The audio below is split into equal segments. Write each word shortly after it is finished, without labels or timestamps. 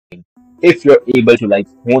if you're able to like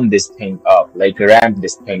hone this thing up, like ramp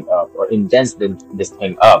this thing up or intense this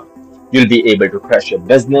thing up, you'll be able to crush your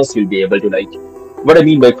business. You'll be able to like, what I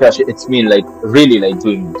mean by crush it, it's mean like really like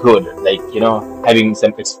doing good, like, having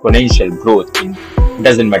some exponential growth in,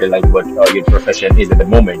 doesn't matter like what your profession is at the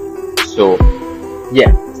moment. So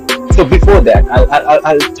yeah. So before that,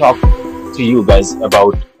 I'll talk to you guys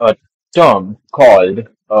about a term called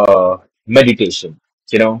meditation.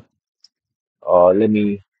 You know, let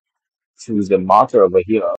me choose the marker over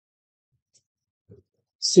here.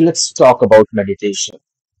 So let's talk about meditation.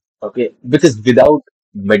 Okay, because without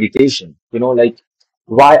meditation, like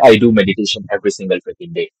why I do meditation every single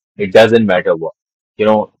freaking day. It doesn't matter what,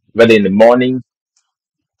 whether in the morning,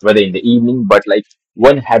 whether in the evening, but like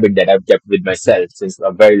one habit that I've kept with myself since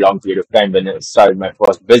a very long period of time when I started my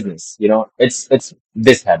first business, it's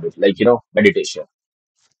this habit, like, meditation.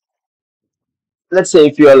 Let's say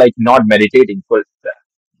if you're like not meditating for,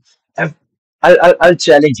 I've- I'll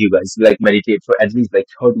challenge you guys to like meditate for at least like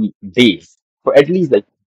 30 days, for at least like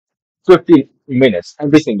 15 minutes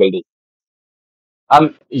every single day.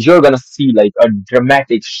 You're gonna see like a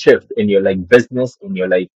dramatic shift in your like business, in your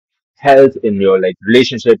like health, in your like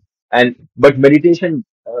relationship. And but meditation,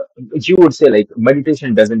 you would say like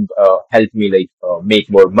meditation doesn't help me like make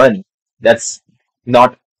more money. That's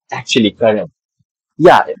not actually correct.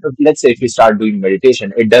 Yeah, let's say if you start doing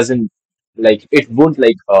meditation, it doesn't, like, it won't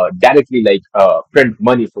like directly like print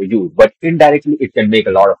money for you, but indirectly it can make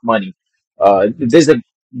a lot of money. There's a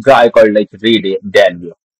guy called like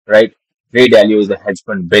Dalio, right? Ray Dalio is a hedge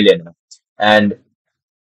fund billionaire, and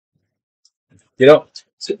you know,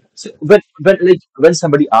 when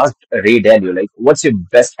somebody asked Ray Dalio, like, what's your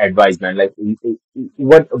best advice, man? Like,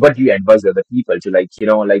 what do you advise other people to, like,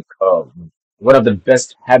 like, one of the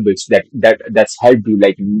best habits that's helped you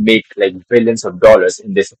like make like billions of dollars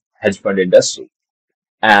in this hedge fund industry,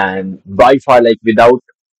 and by far, like, without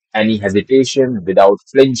any hesitation, without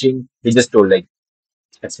flinching, he just told like,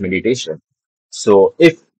 it's meditation. So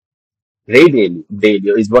if Dalio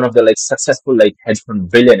is one of the like successful like hedge fund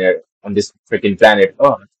billionaire on this freaking planet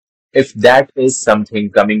Earth. If that is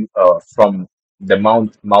something coming from the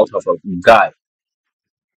mouth of a guy,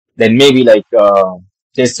 then maybe like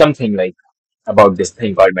there's something like about this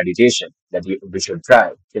thing called meditation that we should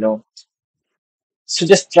try. So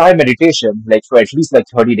just try meditation like for at least like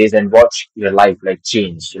 30 days and watch your life like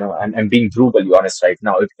change. I'm being brutally honest right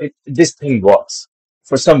now. This thing works.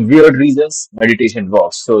 For some weird reasons, meditation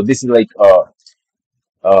works. So this is like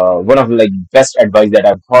one of the like best advice that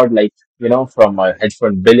I've heard, like, from a hedge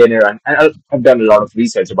fund billionaire, and I've done a lot of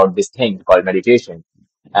research about this thing called meditation,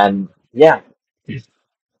 and yeah.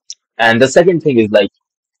 And the second thing is like,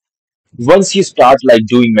 once you start like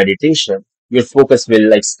doing meditation, your focus will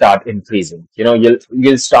like start increasing.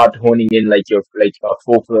 You'll start honing in like your like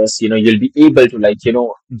focus. You'll be able to like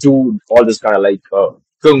do all this kind of like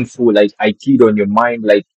kung fu like aikido in your mind,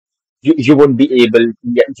 like you won't be able,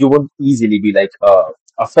 yeah, you won't easily be like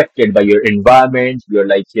affected by your environment, your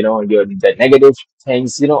like your the negative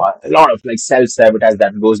things, a lot of like self-sabotage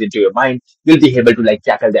that goes into your mind. You'll be able to like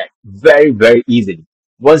tackle that very very easily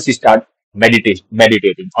once you start meditating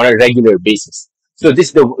on a regular basis. So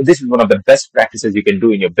this is one of the best practices you can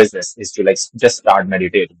do in your business, is to like just start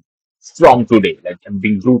meditating from today. Like, I'm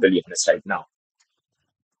being brutally honest right now.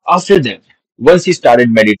 After that, once you started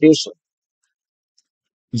meditation,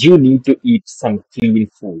 you need to eat some clean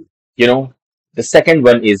food. You know, the second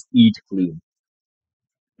one is eat clean.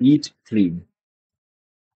 Eat clean.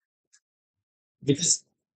 Because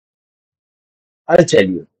I'll tell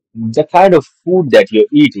you, the kind of food that you're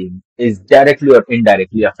eating is directly or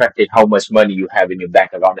indirectly affecting how much money you have in your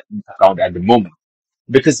account at the moment.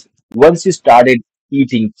 Because once you started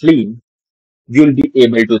eating clean, you'll be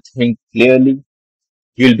able to think clearly.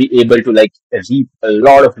 You'll be able to like reap a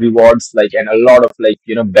lot of rewards, like, and a lot of like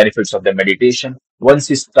benefits of the meditation. Once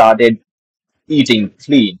you started eating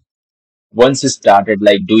clean, once you started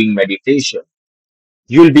like doing meditation,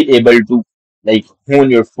 you'll be able to like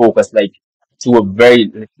hone your focus like to a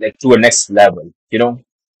very like to a next level.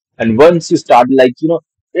 And once you start like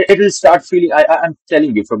it'll start feeling, I'm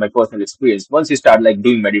telling you from my personal experience, once you start like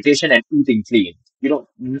doing meditation and eating clean, you know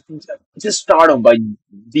just start on by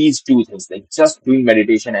these two things, like just doing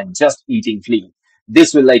meditation and just eating clean.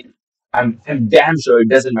 This will like, I'm damn sure it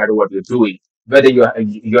doesn't matter what you're doing, whether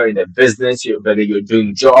you're in a business, whether you're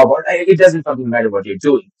doing job, or it doesn't fucking matter what you're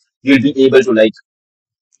doing. You'll be able to like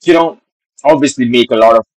you know, obviously make a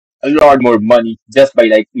lot more money just by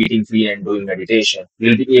like eating clean and doing meditation.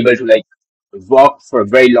 You'll be able to like walk for a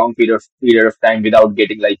very long period of time without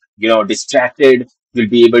getting like, distracted. You'll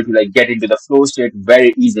be able to like get into the flow state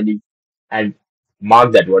very easily. And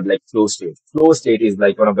mark that word like flow state. Flow state is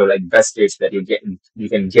like one of the like best states that you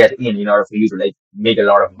can get in order for you to like make a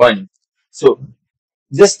lot of money. So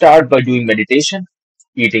just start by doing meditation,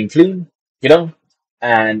 eating clean, you know,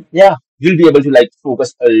 and yeah, you'll be able to like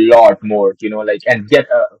focus a lot more, like and get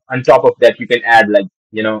on top of that you can add like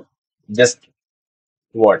just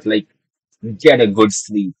what like get a good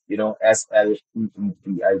sleep, I'll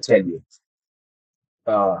tell you.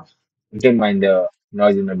 Uh, don't mind the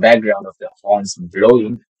noise in the background of the horns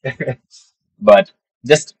blowing, but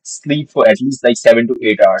just sleep for at least like 7 to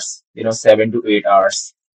 8 hours, 7 to 8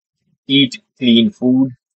 hours. Eat clean food,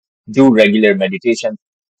 do regular meditation.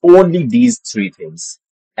 Only these three things.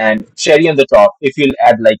 And cherry on the top, if you'll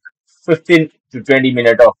add like 15 to 20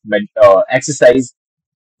 minutes of exercise,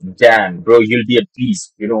 damn, bro, you'll be at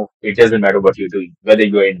peace. It doesn't matter what you're doing, whether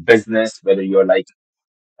you're in business, whether you're like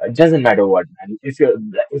it doesn't matter what, man. If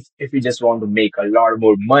you just want to make a lot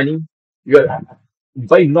more money, you're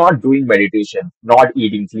by not doing meditation, not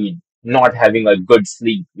eating clean, not having a good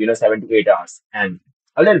sleep, 7 to 8 hours, and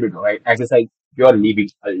a little bit right exercise, you're leaving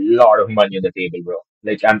a lot of money on the table, bro.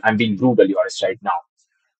 Like I'm being brutally honest right now.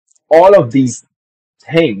 All of these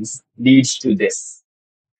things leads to this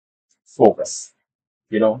focus,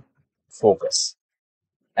 you know, focus.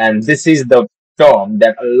 And this is the term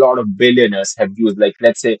that a lot of billionaires have used. Like,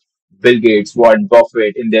 let's say Bill Gates, Warren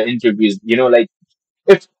Buffett in their interviews, like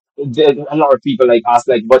if a lot of people like ask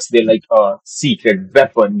like what's their like secret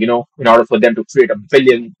weapon, in order for them to create a $1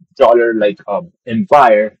 billion like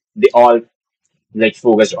empire, they all like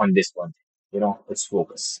focus on this one. It's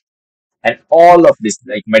focus. And all of this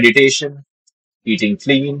like meditation, eating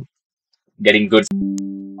clean, getting good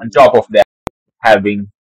on top of that,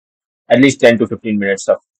 having at least 10 to 15 minutes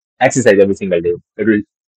of exercise every single day. It will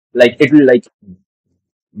like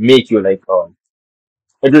make you like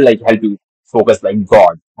it will like help you focus like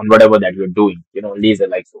God on whatever that you're doing, laser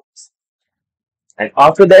like focus. And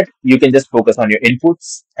after that, you can just focus on your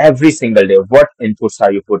inputs every single day. What inputs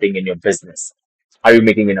are you putting in your business? Are you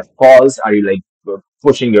making enough calls? Are you like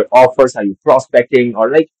pushing your offers? Are you prospecting?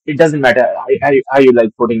 Or like it doesn't matter. Are you like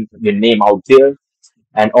putting your name out there?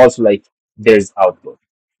 And also like there's output,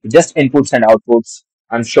 just inputs and outputs.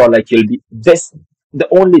 I'm sure like you'll be the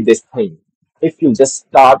only this thing, if you just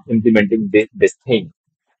start implementing this thing,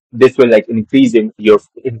 this will like increase your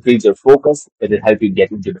focus. It will help you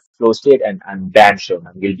get into the flow state, and I'm damn sure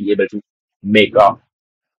man, you'll be able to make a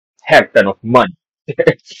heck ton of money.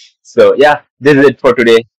 So yeah, this is it for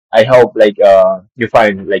today. I hope like you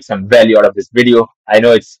find like some value out of this video. I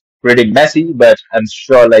know it's pretty messy, but I'm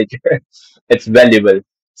sure like it's valuable.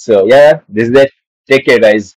 So yeah, this is it. Take care, guys.